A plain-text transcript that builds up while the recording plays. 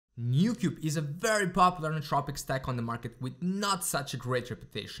Noocube is a very popular nootropic stack on the market with not such a great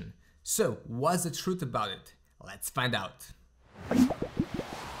reputation. So, what's the truth about it? Let's find out.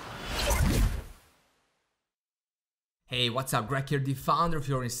 Hey, what's up? Greg here, the founder of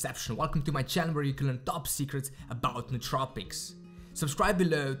Your Inception. Welcome to my channel where you can learn top secrets about nootropics. Subscribe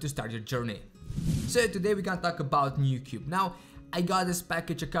below to start your journey. So today we're gonna talk about Noocube. Now, I got this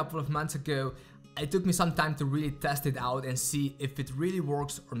package a couple of months ago. It took me some time to really test it out and see if it really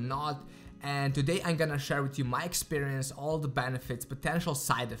works or not. And today I'm gonna share with you my experience, all the benefits, potential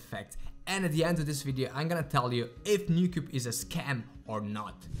side effects, and at the end of this video I'm gonna tell you if Noocube is a scam or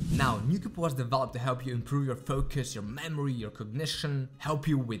not. Now, Noocube was developed to help you improve your focus, your memory, your cognition, help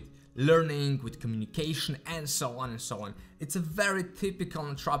you with learning, with communication, and so on and so on. It's a very typical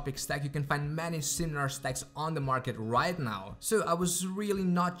nootropic stack. You can find many similar stacks on the market right now. So I was really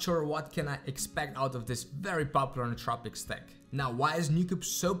not sure what can I expect out of this very popular nootropic stack. Now, why is Noocube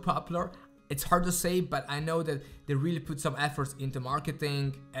so popular? It's hard to say, but I know that they really put some efforts into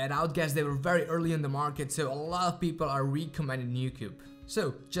marketing, and I would guess they were very early in the market, so a lot of people are recommending Noocube.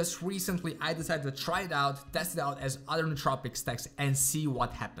 So just recently I decided to try it out, test it out as other nootropic stacks and see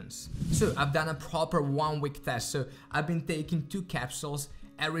what happens. So I've done a proper 1-week test. So I've been taking 2 capsules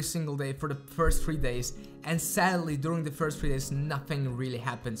every single day for the first 3 days, and sadly during the first 3 days nothing really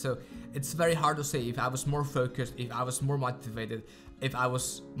happened. So it's very hard to say if I was more focused, if I was more motivated, if I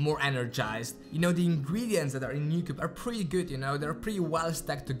was more energized. You know, the ingredients that are in Noocube are pretty good, you know, they're pretty well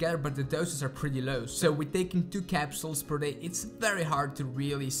stacked together, but the doses are pretty low. So with taking 2 capsules per day, it's very hard to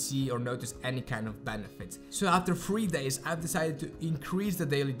really see or notice any kind of benefits. So after 3 days, I've decided to increase the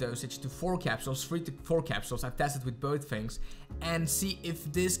daily dosage to 4 capsules, 3 to 4 capsules. I've tested with both things and see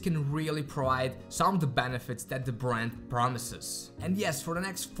if this can really provide some of the benefits that the brand promises. And yes, for the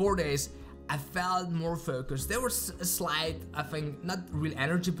next 4 days, I felt more focused. There was a slight, I think, not real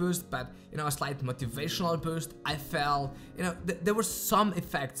energy boost, but you know, a slight motivational boost. I felt, you know, there were some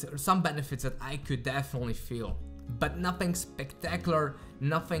effects or some benefits that I could definitely feel, but nothing spectacular,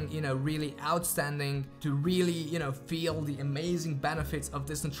 nothing, you know, really outstanding to really, you know, feel the amazing benefits of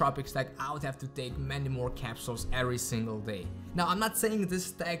this nootropic stack. I would have to take many more capsules every single day. Now, I'm not saying this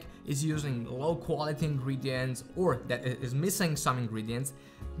stack is using low quality ingredients or that it is missing some ingredients,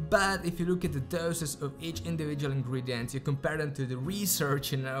 but if you look at the doses of each individual ingredient, you compare them to the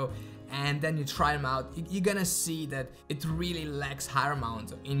research, you know, and then you try them out, you're gonna see that it really lacks higher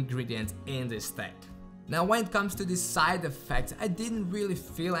amounts of ingredients in this stack. Now, when it comes to the side effects, I didn't really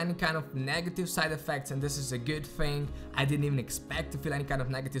feel any kind of negative side effects, and this is a good thing. I didn't even expect to feel any kind of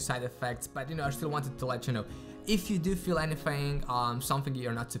negative side effects, but you know, I still wanted to let you know. If you do feel anything, something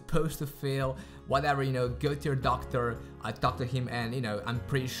you're not supposed to feel, whatever, you know, go to your doctor, talk to him, and you know, I'm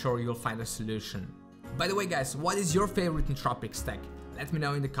pretty sure you'll find a solution. By the way, guys, what is your favorite nootropic stack? Let me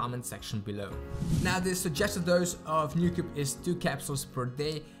know in the comment section below. Now, the suggested dose of Noocube is 2 capsules per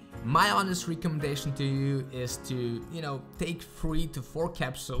day. My honest recommendation to you is to, you know, take 3 to 4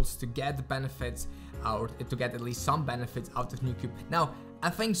 capsules to get the benefits, or to get at least some benefits out of Noocube. Now, I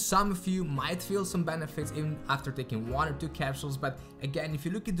think some of you might feel some benefits even after taking 1 or 2 capsules, but again, if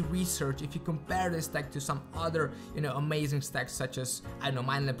you look at the research, if you compare this stack to some other, you know, amazing stacks such as, I don't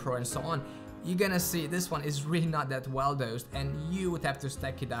know, Mindlab Pro and so on, you're gonna see this one is really not that well dosed, and you would have to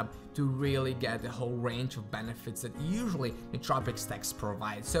stack it up to really get the whole range of benefits that usually nootropic stacks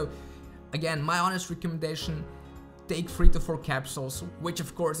provide. So again, my honest recommendation, take 3 to 4 capsules, which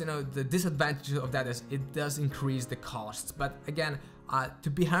of course, you know, the disadvantage of that is it does increase the costs. But again, to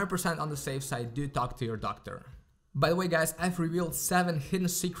be 100% on the safe side, do talk to your doctor. By the way, guys, I've revealed 7 hidden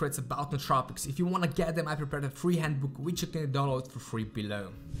secrets about nootropics. If you want to get them, I prepared a free handbook which you can download for free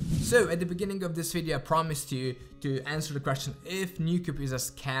below. So at the beginning of this video, I promised you to answer the question if Noocube is a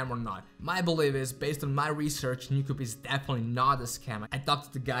scam or not. My belief is, based on my research, Noocube is definitely not a scam. I talked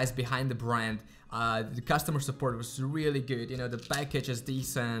to the guys behind the brand. The customer support was really good. You know, the package is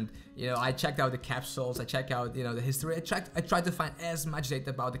decent. You know, I checked out the capsules. I checked out, you know, the history. I tried to find as much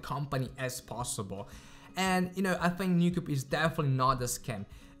data about the company as possible. And you know, I think Noocube is definitely not a scam.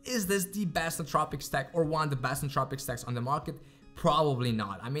 Is this the best nootropic stack or one of the best nootropic stacks on the market? Probably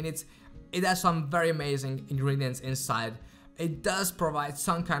not. I mean, it has some very amazing ingredients inside. It does provide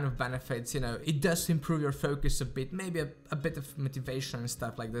some kind of benefits, you know, it does improve your focus a bit, maybe a bit of motivation and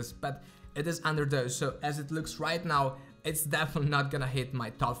stuff like this, but it is underdosed. So as it looks right now, it's definitely not gonna hit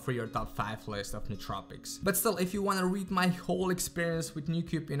my top 3 or top 5 list of nootropics. But still, if you want to read my whole experience with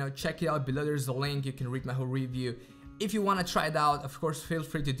Noocube, you know, check it out below. There's a link. You can read my whole review. If you want to try it out, of course, feel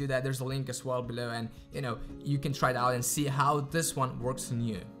free to do that. There's a link as well below, and you know, you can try it out and see how this one works on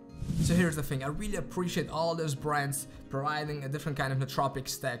you. So here's the thing, I really appreciate all those brands providing a different kind of nootropic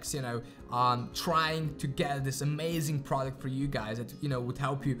stacks, you know, trying to get this amazing product for you guys that, you know, would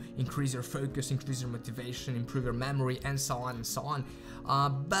help you increase your focus, increase your motivation, improve your memory, and so on and so on.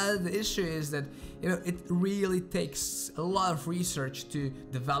 But the issue is that, you know, it really takes a lot of research to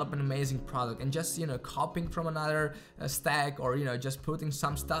develop an amazing product, and just, you know, copying from another stack, or, you know, just putting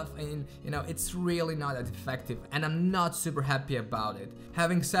some stuff in, you know, it's really not that effective, and I'm not super happy about it.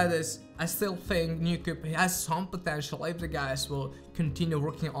 Having said this, I still think Noocube has some potential if the guys will continue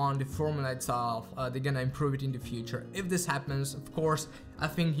working on the formula itself. They're gonna improve it in the future. If this happens, of course, I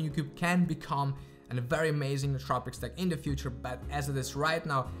think Noocube can become a very amazing nootropic stack in the future, but as it is right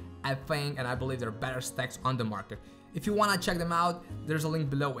now, I think and I believe there are better stacks on the market. If you wanna check them out, there's a link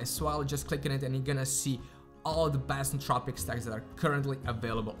below as well. Just click on it and you're gonna see all the best nootropic stacks that are currently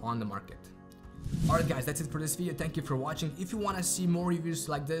available on the market. Alright guys, that's it for this video. Thank you for watching. If you wanna see more reviews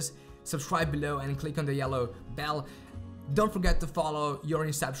like this, subscribe below and click on the yellow bell. Don't forget to follow Your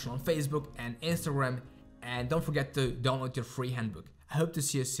Inception on Facebook and Instagram, and don't forget to download your free handbook. I hope to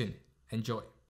see you soon. Enjoy.